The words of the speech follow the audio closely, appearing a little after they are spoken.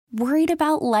Worried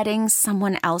about letting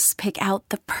someone else pick out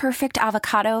the perfect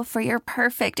avocado for your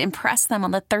perfect impress them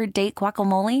on the third date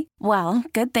guacamole? Well,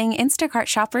 good thing Instacart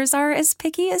shoppers are as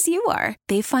picky as you are.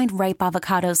 They find ripe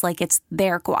avocados like it's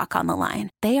their guac on the line.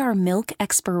 They are milk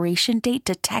expiration date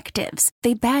detectives.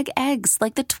 They bag eggs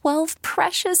like the 12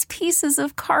 precious pieces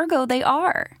of cargo they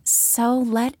are. So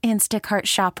let Instacart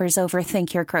shoppers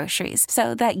overthink your groceries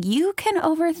so that you can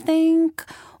overthink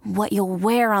what you'll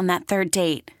wear on that third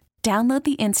date. Download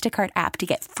the Instacart app to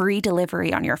get free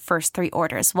delivery on your first 3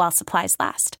 orders while supplies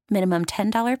last. Minimum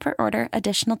 $10 per order.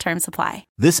 Additional terms apply.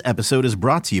 This episode is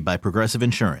brought to you by Progressive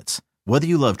Insurance. Whether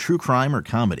you love true crime or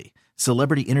comedy,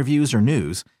 celebrity interviews or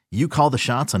news, you call the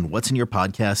shots on what's in your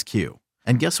podcast queue.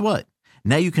 And guess what?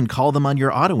 Now you can call them on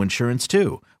your auto insurance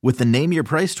too with the Name Your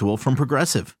Price tool from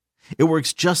Progressive. It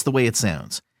works just the way it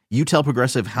sounds. You tell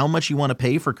Progressive how much you want to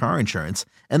pay for car insurance,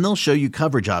 and they'll show you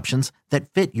coverage options that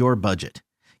fit your budget.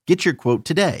 Get your quote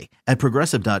today at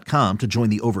Progressive.com to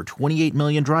join the over 28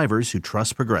 million drivers who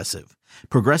trust Progressive.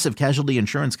 Progressive Casualty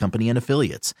Insurance Company and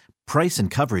Affiliates. Price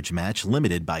and coverage match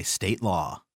limited by state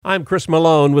law. I'm Chris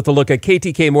Malone with a look at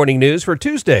KTK Morning News for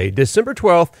Tuesday, December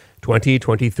 12th,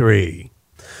 2023.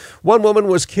 One woman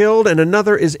was killed and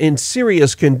another is in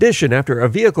serious condition after a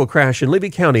vehicle crash in Levy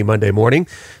County Monday morning.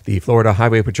 The Florida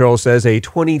Highway Patrol says a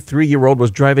 23-year-old was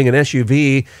driving an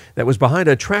SUV that was behind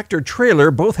a tractor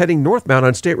trailer, both heading northbound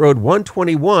on State Road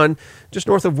 121, just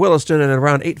north of Williston, at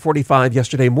around 8:45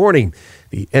 yesterday morning.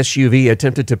 The SUV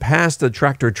attempted to pass the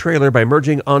tractor trailer by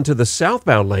merging onto the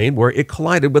southbound lane where it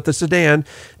collided with the sedan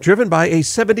driven by a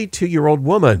 72-year-old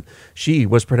woman. She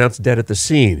was pronounced dead at the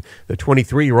scene. The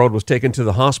 23-year-old was taken to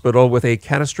the hospital with a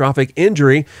catastrophic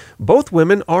injury. Both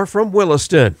women are from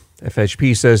Williston.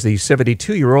 FHP says the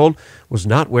 72-year-old was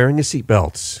not wearing a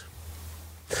seatbelt.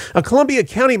 A Columbia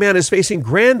County man is facing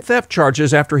grand theft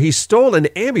charges after he stole an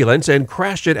ambulance and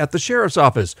crashed it at the sheriff's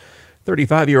office.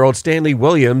 35-year-old Stanley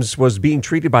Williams was being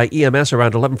treated by EMS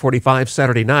around 11:45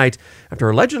 Saturday night after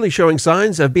allegedly showing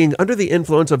signs of being under the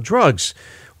influence of drugs.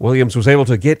 Williams was able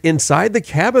to get inside the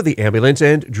cab of the ambulance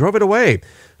and drove it away.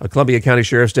 A Columbia County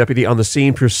Sheriff's deputy on the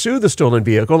scene pursued the stolen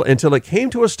vehicle until it came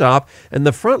to a stop in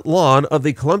the front lawn of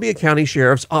the Columbia County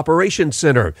Sheriff's Operations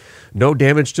Center. No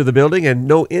damage to the building and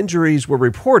no injuries were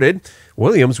reported.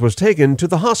 Williams was taken to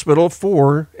the hospital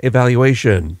for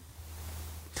evaluation.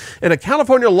 And a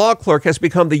California law clerk has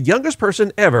become the youngest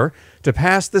person ever to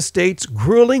pass the state's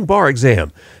grueling bar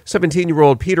exam.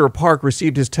 17-year-old Peter Park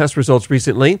received his test results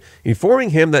recently,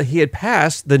 informing him that he had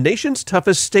passed the nation's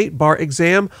toughest state bar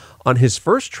exam on his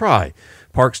first try.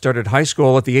 Park started high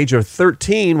school at the age of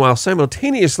 13 while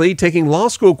simultaneously taking law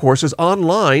school courses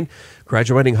online,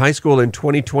 graduating high school in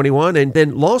 2021 and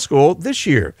then law school this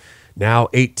year. Now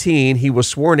 18, he was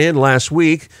sworn in last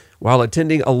week. While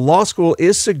attending a law school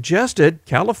is suggested,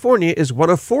 California is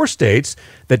one of 4 states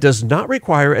that does not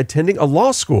require attending a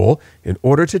law school in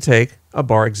order to take a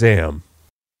bar exam.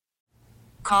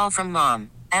 Call from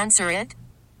mom. Answer it.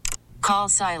 Call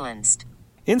silenced.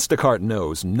 Instacart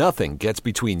knows nothing gets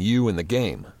between you and the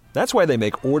game. That's why they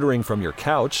make ordering from your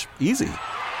couch easy.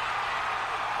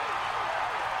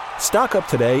 Stock up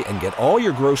today and get all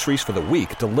your groceries for the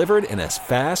week delivered in as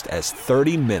fast as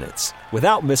 30 minutes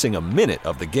without missing a minute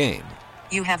of the game.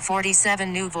 You have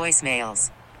 47 new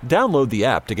voicemails. Download the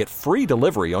app to get free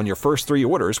delivery on your first 3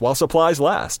 orders while supplies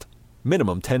last.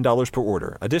 Minimum $10 per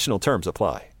order. Additional terms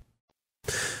apply.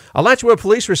 Alachua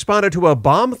police responded to a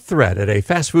bomb threat at a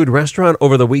fast food restaurant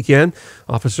over the weekend.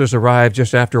 Officers arrived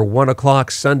just after 1 o'clock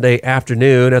Sunday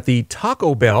afternoon at the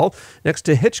Taco Bell next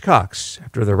to Hitchcock's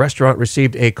after the restaurant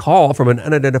received a call from an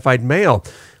unidentified male.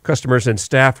 Customers and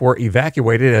staff were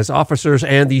evacuated as officers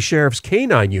and the sheriff's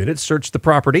K-9 unit searched the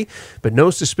property, but no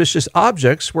suspicious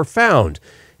objects were found.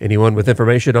 Anyone with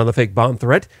information on the fake bomb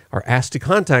threat are asked to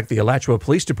contact the Alachua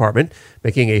Police Department.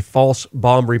 Making a false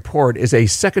bomb report is a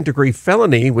second-degree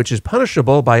felony, which is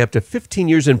punishable by up to 15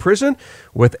 years in prison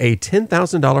with a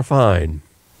 $10,000 fine.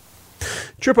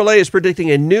 AAA is predicting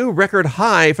a new record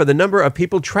high for the number of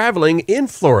people traveling in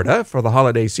Florida for the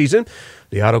holiday season.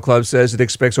 The Auto Club says it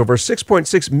expects over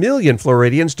 6.6 million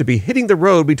Floridians to be hitting the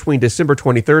road between December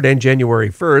 23rd and January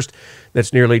 1st.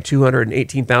 That's nearly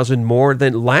 218,000 more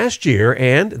than last year,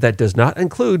 and that does not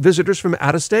include visitors from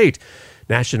out of state.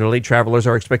 Nationally, travelers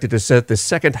are expected to set the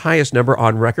second highest number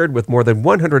on record, with more than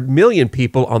 100 million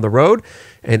people on the road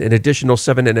and an additional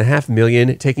 7.5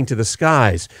 million taking to the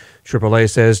skies. AAA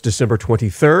says December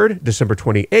 23rd, December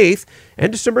 28th,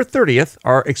 and December 30th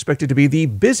are expected to be the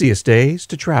busiest days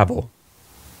to travel.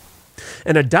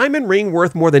 And a diamond ring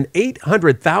worth more than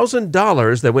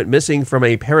 $800,000 that went missing from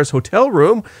a Paris hotel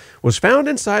room was found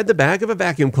inside the bag of a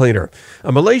vacuum cleaner.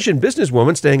 A Malaysian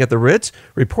businesswoman staying at the Ritz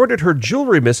reported her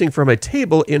jewelry missing from a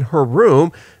table in her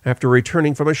room after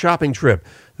returning from a shopping trip.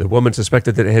 The woman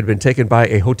suspected that it had been taken by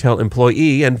a hotel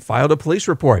employee and filed a police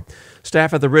report.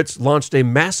 Staff at the Ritz launched a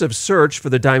massive search for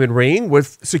the diamond ring,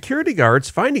 with security guards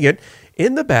finding it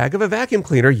in the bag of a vacuum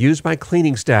cleaner used by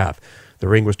cleaning staff. The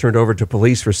ring was turned over to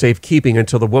police for safekeeping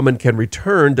until the woman can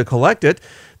return to collect it.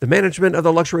 The management of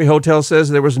the luxury hotel says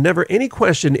there was never any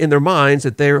question in their minds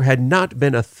that there had not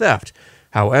been a theft.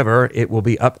 However, it will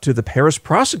be up to the Paris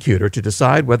prosecutor to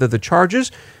decide whether the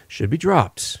charges should be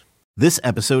dropped. This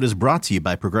episode is brought to you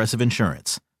by Progressive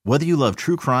Insurance. Whether you love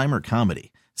true crime or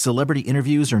comedy, celebrity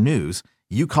interviews or news,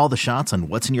 you call the shots on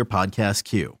what's in your podcast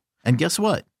queue. And guess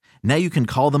what? Now you can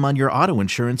call them on your auto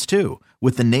insurance too,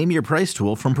 with the Name Your Price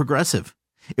tool from Progressive.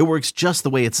 It works just the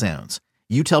way it sounds.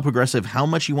 You tell Progressive how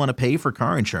much you want to pay for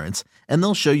car insurance, and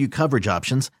they'll show you coverage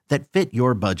options that fit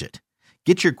your budget.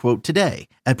 Get your quote today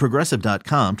at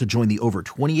Progressive.com to join the over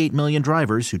 28 million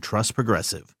drivers who trust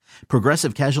Progressive.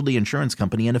 Progressive Casualty Insurance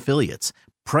Company and Affiliates.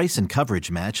 Price and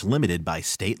coverage match limited by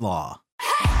state law.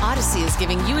 Odyssey is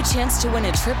giving you a chance to win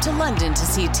a trip to London to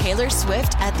see Taylor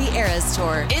Swift at the Eras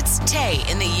Tour. It's Tay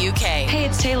in the UK. Hey,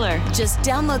 it's Taylor. Just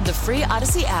download the free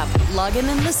Odyssey app, log in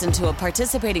and listen to a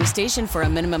participating station for a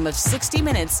minimum of 60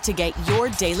 minutes to get your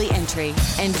daily entry.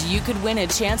 And you could win a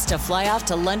chance to fly off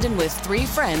to London with 3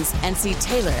 friends and see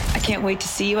Taylor. I can't wait to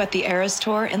see you at the Eras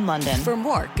Tour in London. For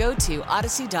more, go to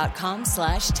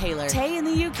odyssey.com/Taylor. Tay in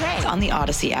the UK. It's on the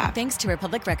Odyssey app. Thanks to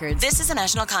Republic Records. This is a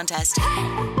national contest.